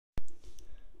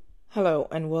Hello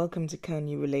and welcome to Can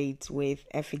You Relate with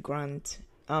Effie Grant.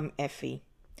 I'm Effie.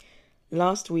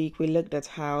 Last week we looked at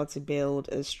how to build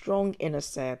a strong inner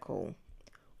circle,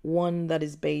 one that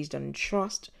is based on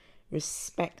trust,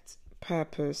 respect,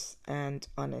 purpose, and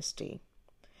honesty.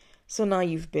 So now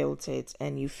you've built it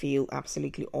and you feel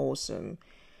absolutely awesome.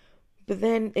 But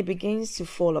then it begins to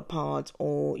fall apart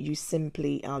or you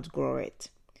simply outgrow it.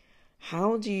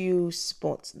 How do you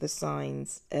spot the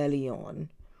signs early on?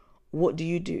 What do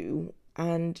you do?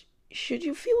 And should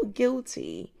you feel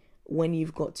guilty when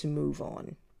you've got to move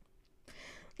on?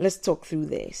 Let's talk through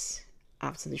this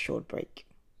after the short break.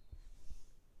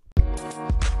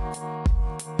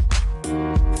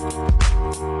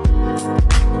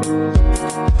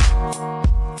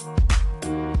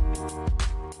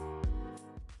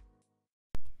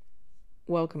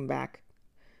 Welcome back.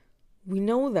 We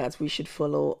know that we should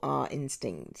follow our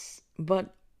instincts,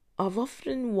 but I've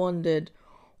often wondered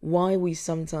why we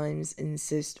sometimes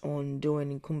insist on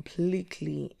doing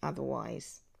completely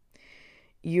otherwise.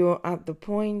 You're at the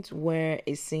point where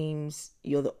it seems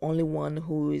you're the only one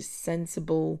who is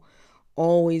sensible,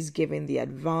 always giving the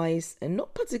advice and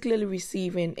not particularly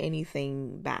receiving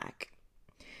anything back.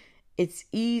 It's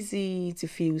easy to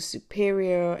feel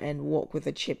superior and walk with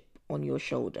a chip on your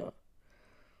shoulder.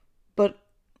 But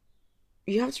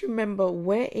you have to remember,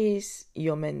 where is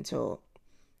your mentor?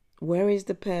 Where is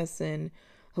the person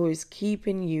who is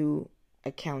keeping you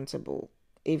accountable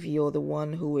if you're the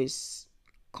one who is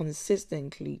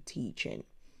consistently teaching?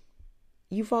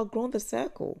 You've outgrown the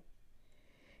circle.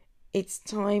 It's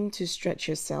time to stretch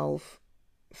yourself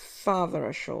farther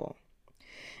ashore.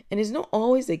 And it's not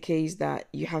always the case that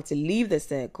you have to leave the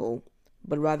circle,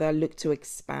 but rather look to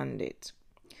expand it.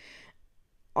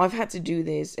 I've had to do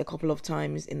this a couple of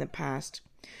times in the past,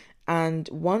 and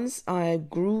once I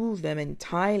grew them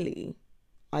entirely,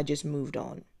 I just moved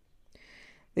on.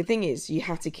 The thing is, you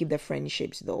have to keep the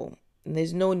friendships though. And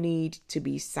there's no need to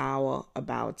be sour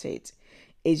about it.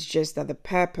 It's just that the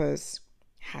purpose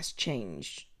has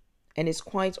changed, and it's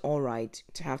quite all right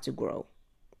to have to grow.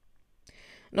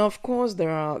 Now, of course, there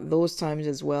are those times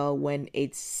as well when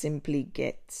it simply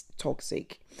gets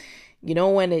toxic.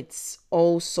 When it's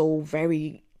also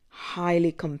very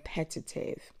highly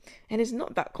competitive, and it's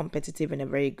not that competitive in a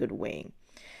very good way.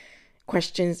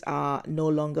 Questions are no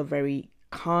longer very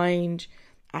kind,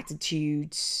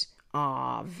 attitudes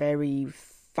are very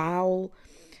foul,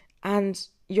 and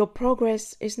your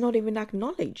progress is not even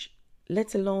acknowledged,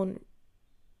 let alone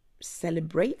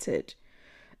celebrated.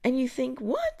 And you think,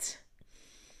 what?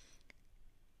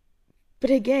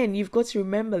 But again, you've got to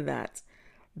remember that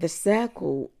the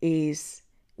circle is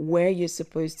where you're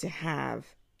supposed to have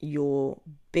your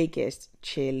biggest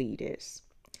cheerleaders.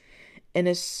 And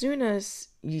as soon as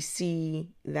you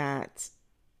see that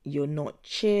you're not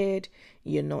cheered,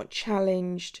 you're not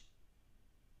challenged,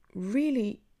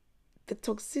 really the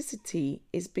toxicity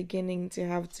is beginning to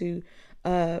have to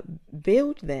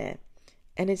build there.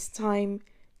 And it's time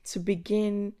to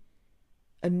begin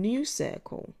a new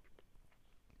circle.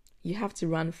 You have to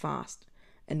run fast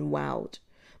and wild,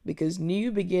 because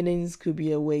new beginnings could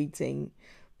be awaiting,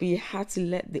 but you had to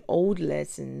let the old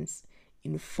lessons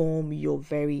inform your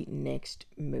very next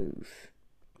move.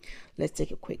 Let's take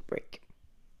a quick break.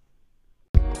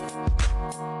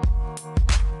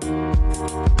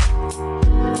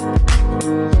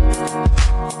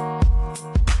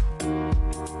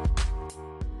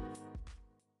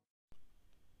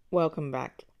 Welcome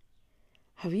back.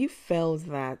 Have you felt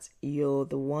that you're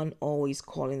the one always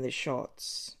calling the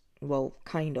shots? Well,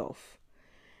 kind of.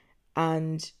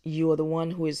 And you're the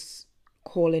one who is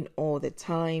calling all the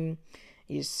time.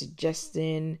 You're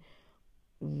suggesting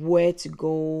where to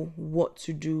go, what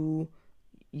to do.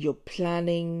 You're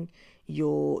planning.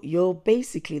 You're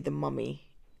basically the mummy,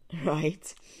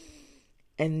 right?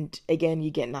 And again,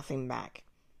 you get nothing back.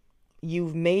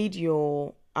 You've made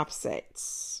your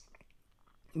upsets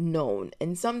known,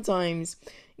 and sometimes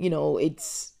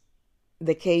it's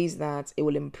the case that it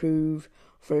will improve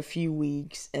for a few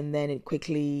weeks and then it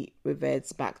quickly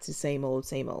reverts back to same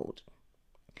old.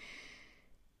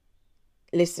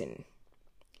 Listen,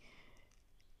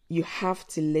 you have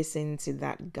to listen to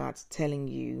that gut telling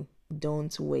you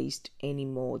don't waste any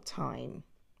more time.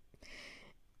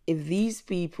 If these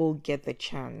people get the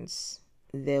chance,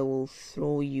 they will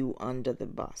throw you under the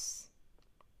bus,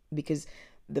 because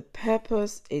the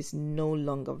purpose is no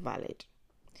longer valid.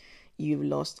 You've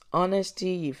lost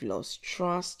honesty, you've lost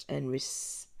trust and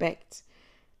respect.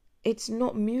 It's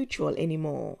not mutual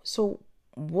anymore. So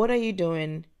what are you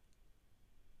doing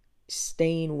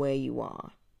staying where you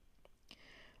are?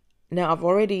 Now, I've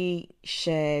already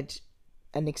shared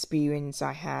an experience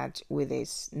I had with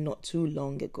this not too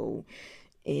long ago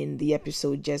in the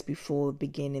episode just before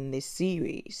beginning this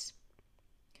series.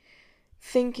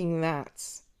 Thinking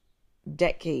that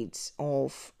decades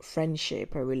of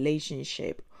friendship or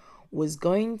relationship was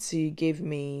going to give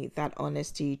me that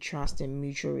honesty, trust, and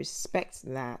mutual respect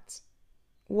that,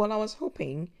 well, I was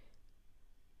hoping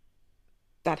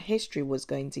that history was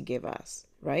going to give us,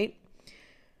 right?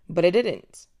 But it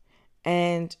didn't.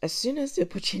 And as soon as the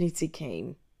opportunity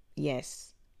came,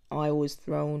 yes, I was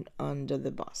thrown under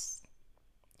the bus.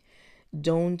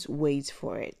 Don't wait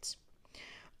for it.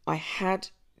 I had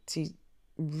to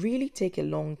really take a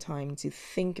long time to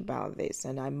think about this,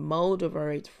 and I mulled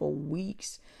over it for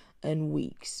weeks and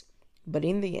weeks. But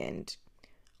in the end,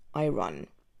 I run,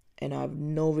 and I have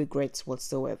no regrets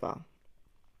whatsoever.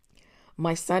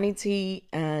 My sanity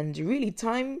and really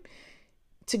time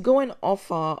to go and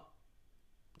offer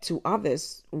to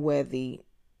others worthy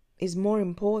is more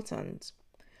important.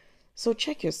 So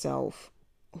check yourself.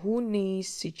 Who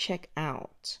needs to check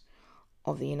out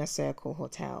of the Inner Circle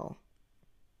Hotel?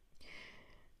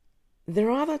 There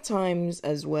are other times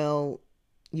as well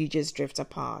you just drift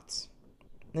apart,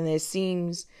 and there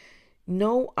seems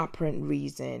no apparent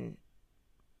reason,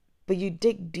 but you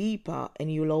dig deeper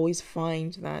and you'll always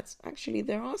find that actually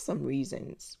there are some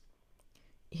reasons.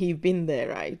 You've been there,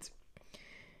 right?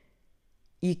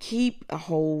 You keep a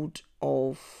hold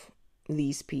of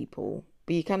these people,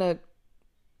 but you kind of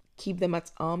keep them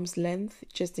at arm's length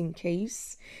just in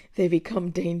case they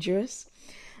become dangerous.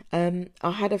 I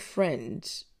had a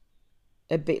friend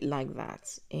a bit like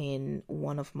that in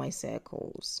one of my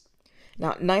circles.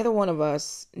 Now, neither one of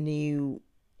us knew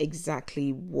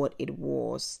exactly what it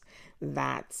was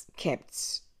that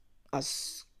kept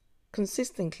us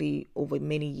consistently over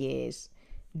many years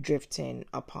drifting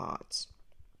apart.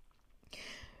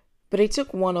 But it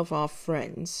took one of our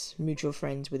friends, mutual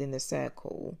friends within the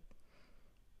circle,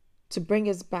 to bring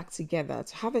us back together,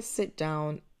 to have a sit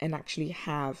down and actually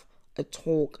have a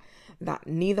talk that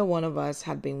neither one of us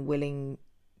had been willing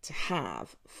to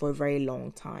have for a very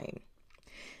long time.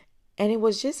 And it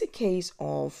was just a case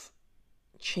of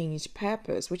changed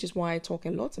purpose, which is why I talk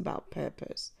a lot about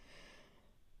purpose.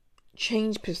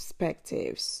 Change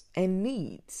perspectives and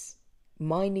needs.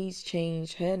 My needs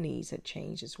changed, her needs had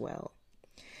changed as well.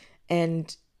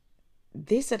 And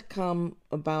this had come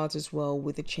about as well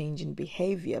with a change in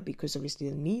behavior because obviously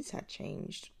the needs had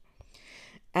changed.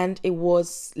 And it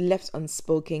was left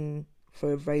unspoken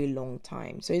for a very long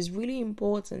time. So it's really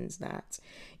important that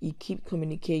you keep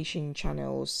communication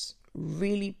channels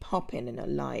really popping and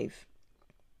alive.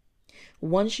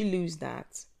 Once you lose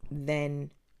that,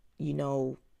 then you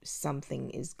know something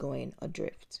is going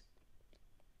adrift.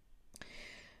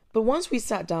 But once we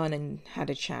sat down and had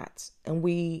a chat and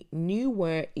we knew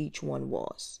where each one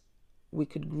was, we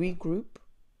could regroup,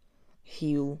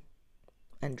 heal,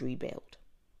 and rebuild.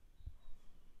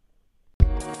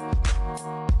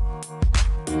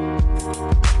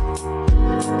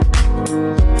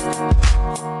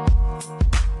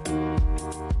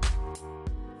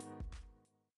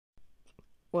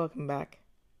 Welcome back.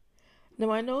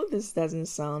 Now, I know this doesn't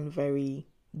sound very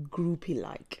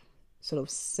groupy-like, sort of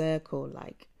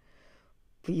circle-like,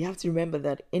 but you have to remember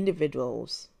that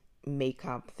individuals make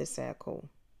up the circle.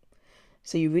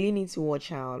 So you really need to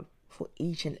watch out for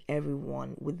each and every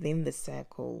one within the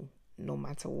circle, no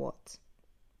matter what.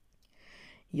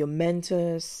 Your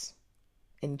mentors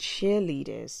and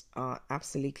cheerleaders are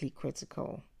absolutely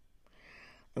critical.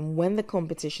 And when the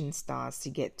competition starts to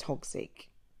get toxic,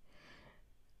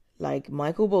 like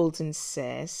Michael Bolton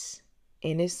says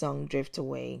in his song Drift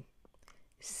Away,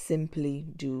 simply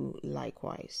do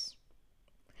likewise.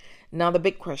 Now, the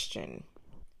big question,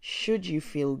 should you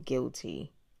feel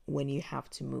guilty when you have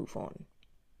to move on?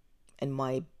 And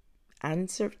my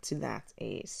answer to that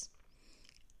is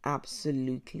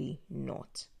absolutely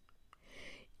not.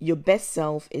 Your best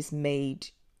self is made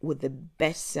with the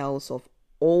best selves of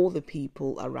all the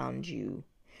people around you.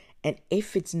 And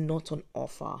if it's not on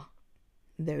offer,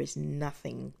 there is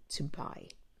nothing to buy.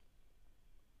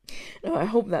 Now, I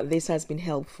hope that this has been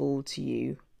helpful to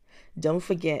you. Don't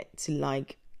forget to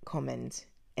like, comment,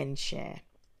 and share.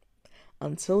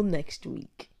 Until next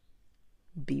week,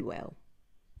 be well.